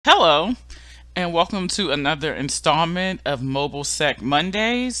Hello, and welcome to another installment of Mobile Sec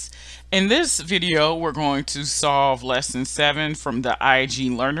Mondays. In this video, we're going to solve Lesson 7 from the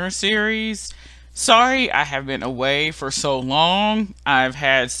IG Learner series. Sorry I have been away for so long. I've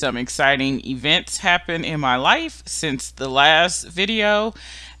had some exciting events happen in my life since the last video.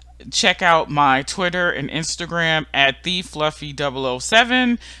 Check out my Twitter and Instagram at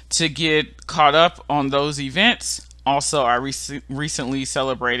TheFluffy007 to get caught up on those events. Also, I recently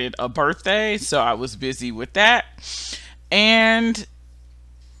celebrated a birthday, so I was busy with that. And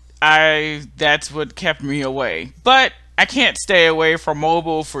that's what kept me away. But I can't stay away from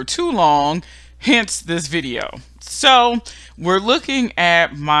mobile for too long, hence this video. So we're looking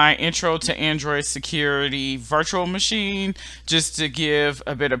at my intro to Android security virtual machine. Just to give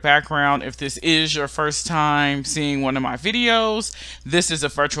a bit of background, if this is your first time seeing one of my videos, this is a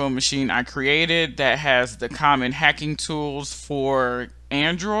virtual machine I created that has the common hacking tools for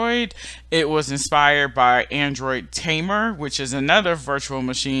Android. It was inspired by Android Tamer, which is another virtual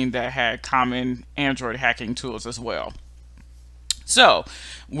machine that had common Android hacking tools as well. So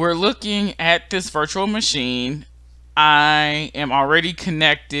we're looking at this virtual machine. I am already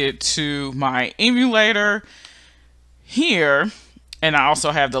connected to my emulator here, and I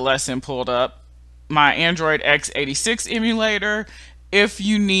also have the lesson pulled up, my Android x86 emulator. If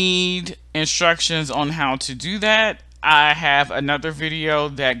you need instructions on how to do that, I have another video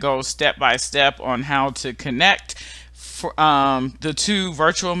that goes step by step on how to connect the two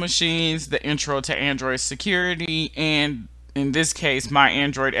virtual machines, the intro to Android security, and in this case, my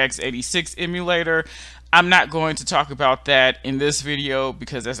Android x86 emulator. I'm not going to talk about that in this video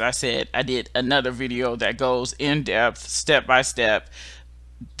because, as I said, I did another video that goes in depth, step by step,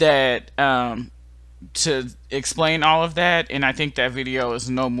 that to explain all of that, and I think that video is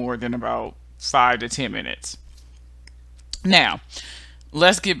no more than about 5 to 10 minutes. Now,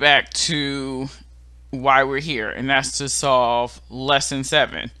 let's get back to why we're here, and that's to solve Lesson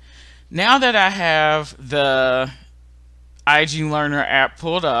 7. Now that I have the IG Learner app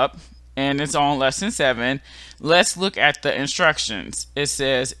pulled up, and it's on lesson 7. Let's look at the instructions. It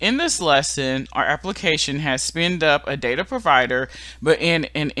says, in this lesson, our application has spinned up a data provider, but in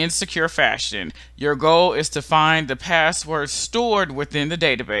an insecure fashion. Your goal is to find the password stored within the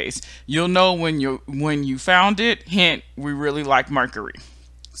database. You'll know when you found it. Hint, we really like Mercury.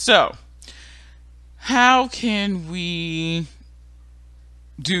 So, how can we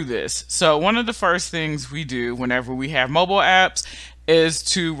do this? So one of the first things we do whenever we have mobile apps is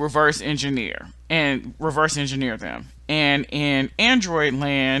to reverse engineer them. And in Android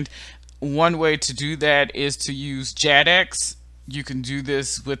land, one way to do that is to use JADX. You can do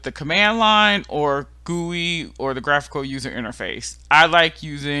this with the command line or GUI or the graphical user interface. I like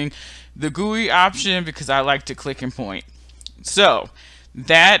using the GUI option because I like to click and point. So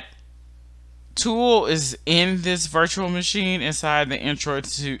that tool is in this virtual machine inside the intro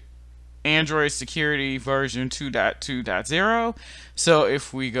to Android security version 2.2.0. So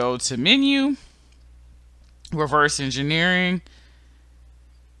if we go to menu, reverse engineering,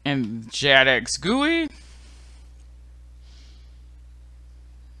 and JADX GUI,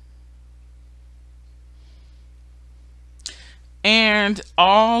 and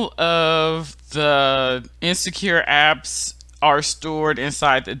all of the insecure apps are stored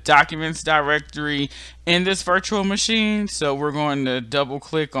inside the documents directory in this virtual machine. So we're going to double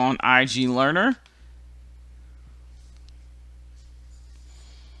click on IG Learner.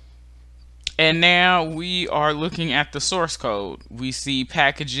 And now we are looking at the source code. We see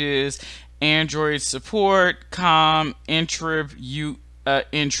packages, Android support, com, Intrepidus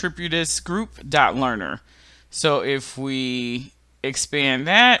group.learner. So if we expand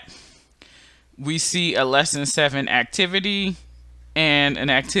that, we see a lesson 7 activity, and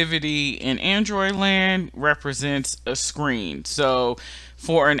an activity in Android land represents a screen. So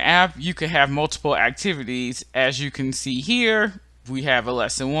for an app, you can have multiple activities. As you can see here, we have a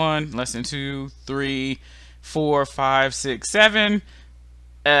lesson 1, lesson 2, 3, 4, 5, 6, 7.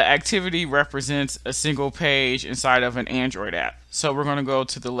 Activity represents a single page inside of an Android app. So we're going to go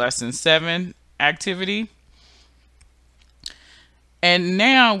to the lesson 7 activity. And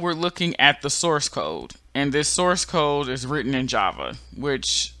now we're looking at the source code, and this source code is written in Java,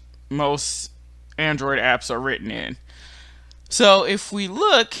 which most Android apps are written in. So if we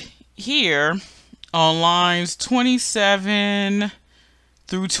look here on lines 27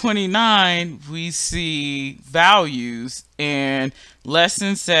 through 29, we see values in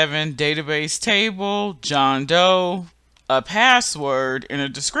lesson 7 database table, John Doe, a password, and a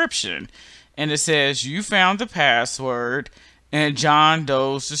description. And it says you found the password and John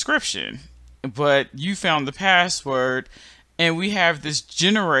Doe's description, but you found the password and we have this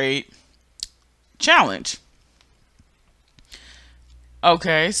generate challenge.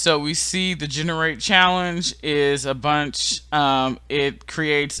 Okay, so we see the generate challenge is a bunch, it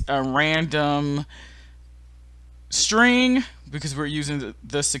creates a random string because we're using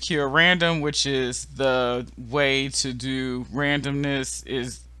the secure random, which is the way to do randomness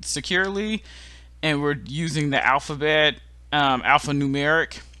is securely, and we're using the alphabet,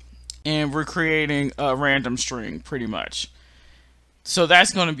 alphanumeric, and we're creating a random string pretty much. So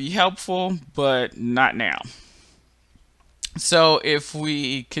that's going to be helpful, but not now. So if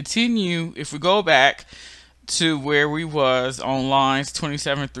we continue, if we go back to where we was on lines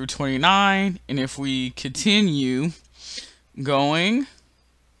 27 through 29, and if we continue going,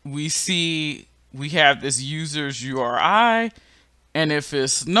 we see we have this user's URI, and if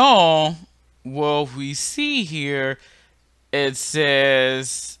it's null, well, we see here it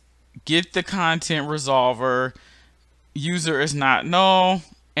says get the content resolver, user is not null,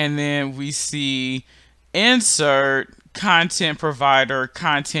 and then we see insert content provider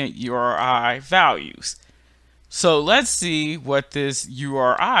content URI values. So let's see what this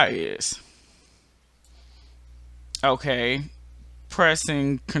URI is. Okay,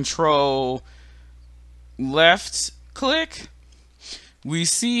 pressing Control left click, we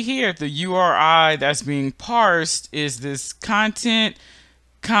see here the URI that's being parsed is this content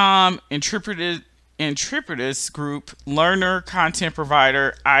com Intrepidus group learner content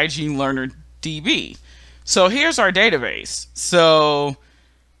provider IG learner DB. So here's our database. So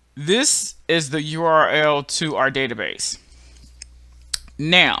this is the URL to our database.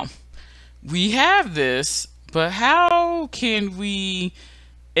 Now we have this, but how can we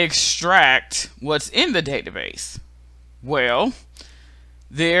extract what's in the database? Well,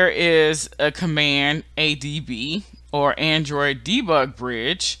 there is a command ADB, or Android Debug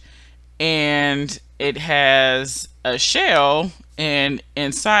Bridge, and it has a shell, and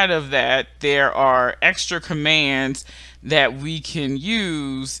inside of that there are extra commands that we can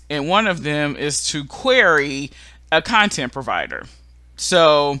use, and one of them is to query a content provider.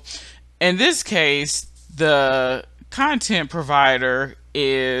 So in this case, the content provider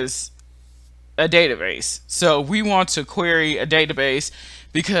is a database. So we want to query a database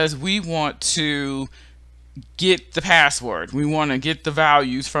because we want to get the password. We want to get the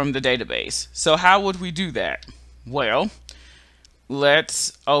values from the database. So how would we do that? Well,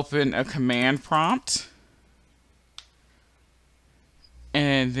 let's open a command prompt,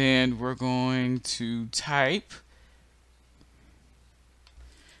 and then we're going to type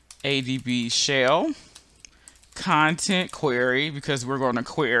ADB shell content query, because we're going to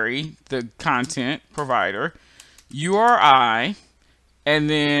query the content provider URI, and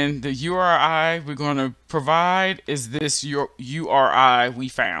then the URI we're going to provide is this URI we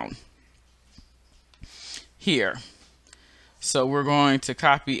found here. So we're going to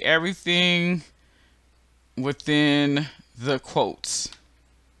copy everything within the quotes.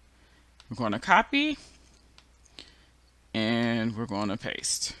 We're going to copy and we're going to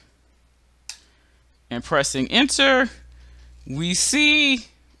paste. And pressing enter, we see,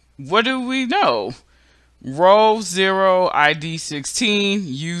 what do we know? Row 0, ID 16,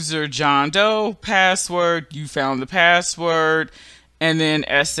 user John Doe, password, you found the password, and then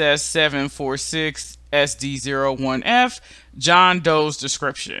SS746 SD01F, John Doe's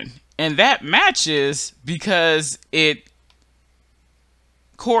description. And that matches because it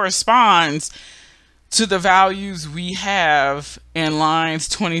corresponds to the values we have in lines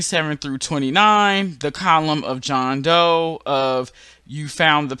 27 through 29, the column of John Doe, of you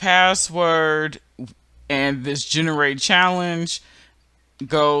found the password, and this generate challenge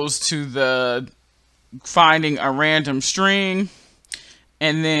goes to the finding a random string,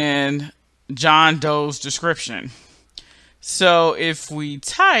 and then John Doe's description. So if we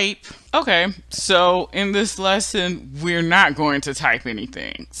type, okay, so in this lesson, we're not going to type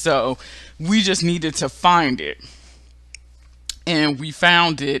anything. So we just needed to find it. And we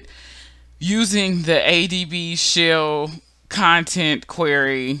found it using the ADB shell content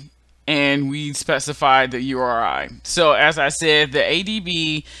query, and we specified the URI. So as I said, the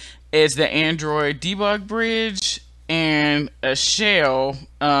ADB is the Android Debug Bridge, and a shell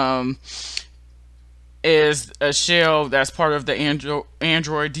is a shell that's part of the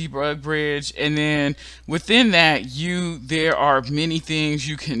Android Debug Bridge. And then within that, there are many things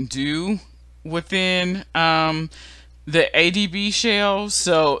you can do within the ADB shell.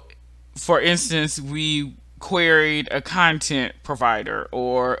 So for instance, we queried a content provider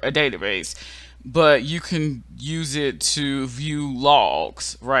or a database, but you can use it to view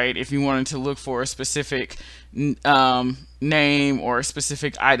logs, right? If you wanted to look for a specific name or a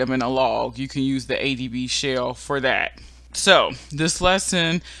specific item in a log, you can use the ADB shell for that. So this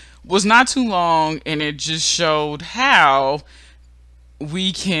lesson was not too long, and it just showed how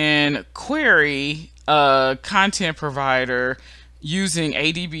we can query a content provider using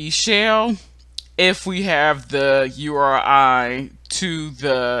ADB shell if we have the URI to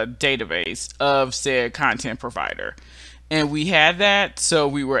the database of said content provider. And we had that, so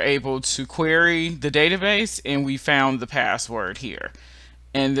we were able to query the database, and we found the password here.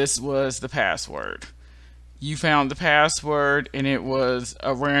 And this was the password. You found the password, and it was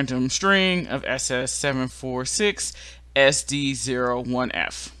a random string of SS746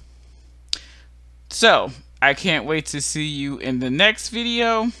 SD01F. So I can't wait to see you in the next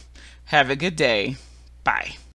video. Have a good day. Bye.